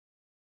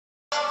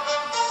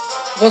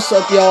What's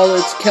up, y'all?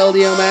 It's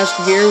Keldio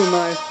Master here with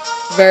my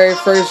very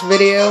first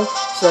video,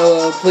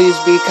 so please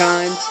be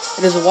kind.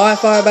 It is a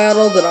Wi-Fi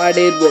battle that I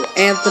did with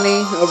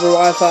Anthony over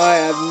Wi-Fi. I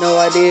have no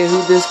idea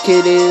who this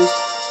kid is,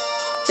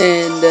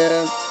 and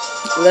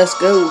let's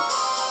go.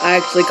 I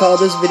actually call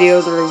this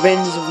video The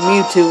Revenge of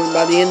Mewtwo, and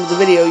by the end of the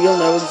video,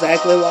 you'll know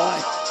exactly why.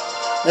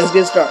 Let's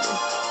get started.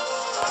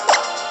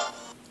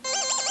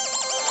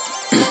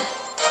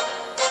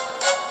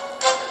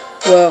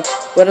 Well,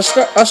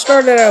 I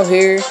started out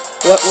here.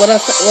 What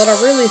I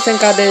really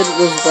think I did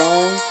was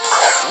wrong.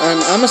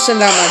 And I'm gonna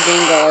send out my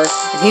Gengar,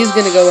 and he's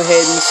gonna go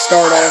ahead and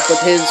start off with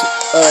his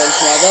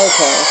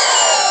Lavelcar.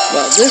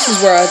 Well, this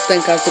is where I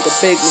think I took a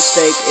big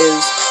mistake.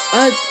 Is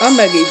I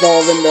Mega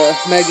Evolve into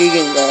Mega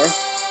Gengar,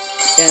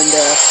 and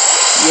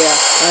yeah,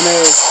 I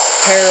know,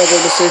 terrible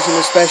decision,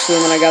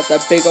 especially when I got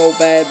that big old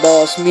bad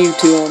boss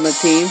Mewtwo on my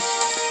team.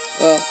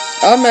 Well,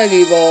 I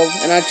Mega Evolve,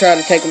 and I try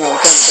to take him out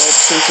with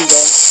Thunderbolt since he's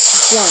a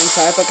flying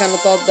type. I kind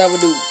of thought that would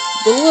do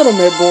a little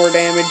bit more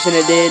damage than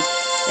it did,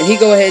 and he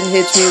go ahead and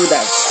hits me with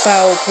that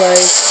foul play,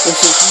 which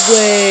is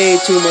way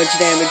too much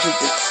damage. It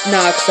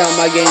knocks out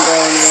my Gengar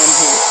in one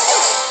hit.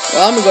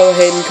 Well, I'm gonna go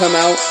ahead and come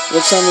out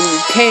with something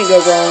you can't go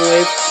wrong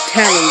with,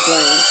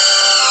 Talonflame,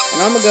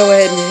 and I'm gonna go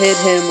ahead and hit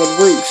him with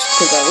Roost,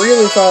 because I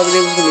really thought that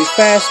it was gonna be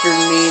faster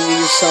than me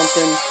and use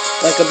something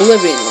like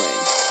Oblivion Wing,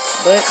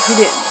 but he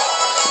didn't.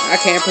 I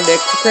can't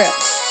predict the crap.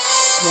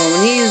 Well,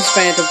 when he uses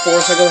Phantom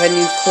Force, I go ahead and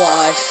use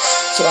Fly,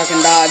 so I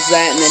can dodge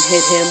that and then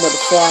hit him with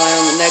a Fly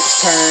on the next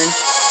turn.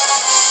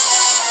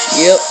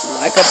 Yep,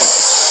 like a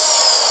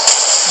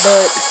boss.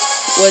 But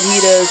what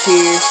he does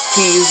here,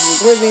 he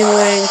uses Oblivion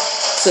Wing,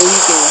 so he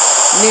can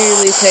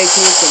nearly take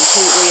me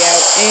completely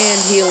out and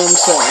heal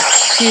himself.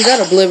 See,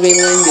 that Oblivion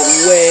Wing did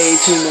way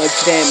too much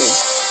damage.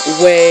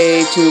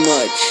 Way too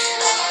much.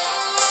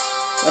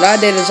 What I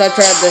did is I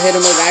tried to hit him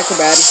with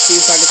Acrobatics, see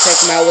if I could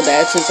take him out with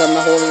that since I'm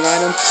the holding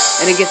item,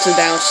 and it gets him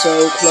down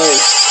so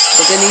close.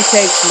 But then he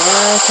takes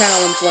my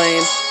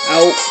Talonflame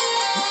out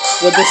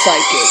with the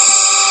Psychic.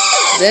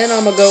 Then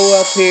I'm going to go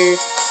up here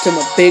to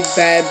my big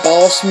bad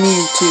boss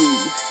Mewtwo.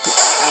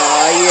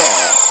 Ah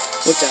yeah.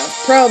 Which I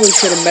probably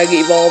should have Mega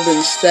Evolved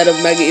instead of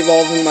Mega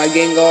Evolving my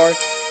Gengar,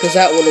 because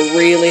that would have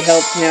really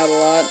helped me out a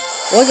lot.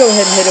 Well, I'll go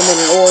ahead and hit him with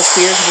an Aura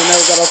Sphere, because I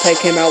know that'll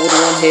take him out with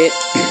one hit.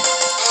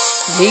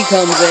 He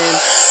comes in,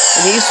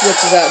 and he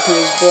switches out to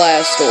his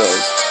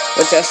Blastoise,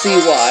 which I see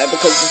why,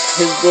 because of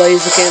his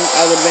Blaziken,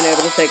 I would have been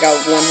able to take out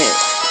with one hit.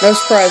 No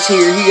surprise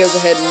here, he goes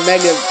ahead and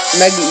Mega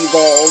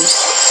Evolves,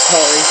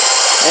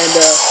 and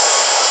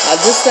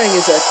this thing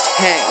is a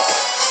tank,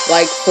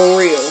 like, for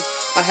real.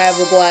 I have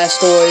a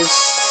Blastoise,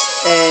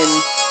 and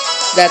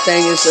that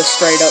thing is a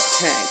straight up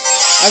tank.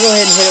 I go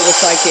ahead and hit it with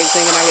Psychic,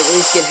 thinking I could at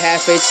least get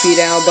half HP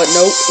down, but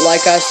nope,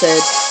 like I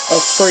said, a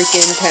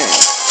freaking tank.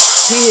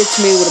 He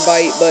hits me with a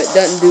bite, but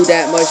doesn't do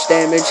that much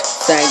damage,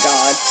 thank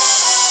God.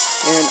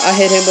 And I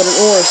hit him with an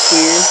Aura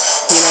Sphere,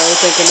 you know,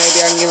 thinking maybe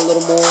I can get a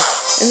little more,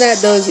 and that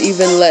does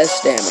even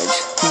less damage.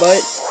 But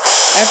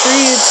after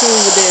he hits me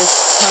with this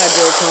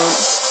Hydro Pump,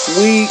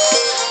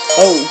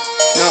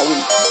 not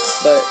weak,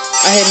 but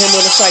I hit him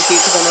with a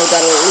Psychic because I know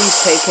that'll at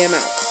least take him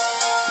out.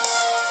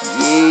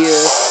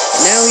 Yeah.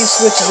 Now he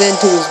switches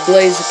into his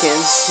Blaziken,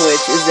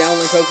 which is the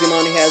only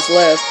Pokemon he has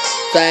left,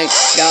 thank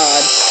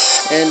God.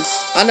 And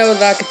I know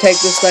that I could take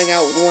this thing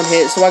out with one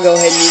hit, so I go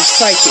ahead and use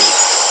Psychic.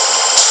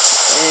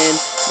 And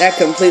that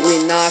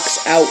completely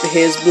knocks out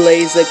his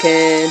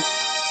Blaziken.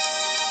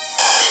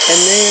 And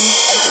then,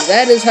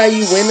 that is how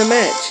you win the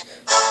match.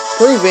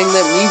 Proving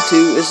that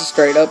Mewtwo is a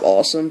straight up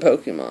awesome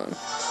Pokemon.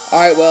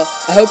 Alright, well,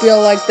 I hope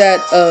y'all liked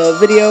that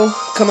video.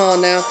 Come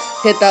on now,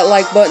 hit that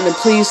like button and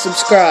please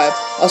subscribe.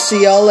 I'll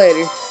see y'all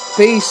later.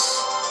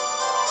 Peace.